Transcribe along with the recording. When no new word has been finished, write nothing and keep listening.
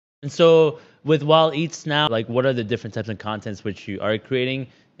And so with Wild Eats now, like what are the different types of contents which you are creating,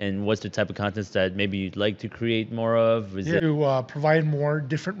 and what's the type of contents that maybe you'd like to create more of? Is it To provide more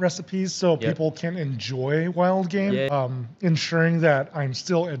different recipes so Yep. people can enjoy wild game, Yeah. ensuring that I'm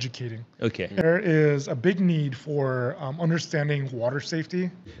still educating. Okay. There is a big need for understanding water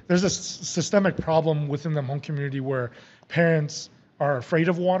safety. There's a systemic problem within the Hmong community where parents are afraid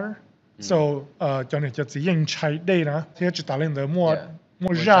of water. So, cho nên cho chỉ yên chạy đây nè, thì chỉ ta lên the mua Yeah. mua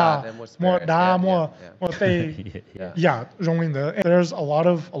More ra, shot and more mua spares. đá, Yeah, mua yeah, yeah. mua tây. Yeah. Yeah, 容易的. There's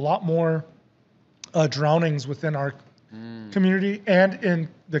a lot more drownings within our community and in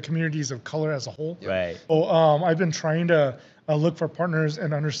the communities of color as a whole. Right. So I've been trying to look for partners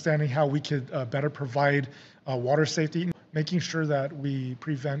and understanding how we could better provide water safety, making sure that we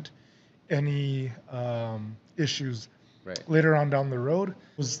prevent any issues later on down the road.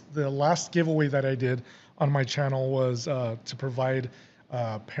 Was the last giveaway that I did on my channel was to provide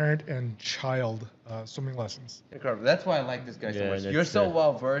parent and child swimming lessons. Incredible. That's why I like this guy so Yeah, much. that's You're so it.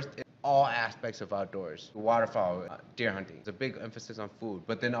 well versed in all aspects of outdoors, waterfowl, deer hunting. It's a big emphasis on food,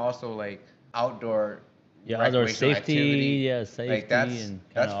 but then also like outdoor. Yeah, outdoor recreational safety, activity. yeah, safety, Like that's and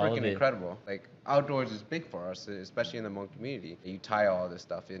that's kinda all of freaking it. incredible. Like outdoors is big for us, especially in the Hmong community. You tie all this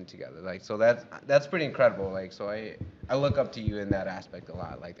stuff in together. Like so that's pretty incredible. Like so I look up to you in that aspect a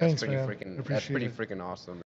lot. Like that's Thanks, man. that's Appreciate pretty it. freaking awesome.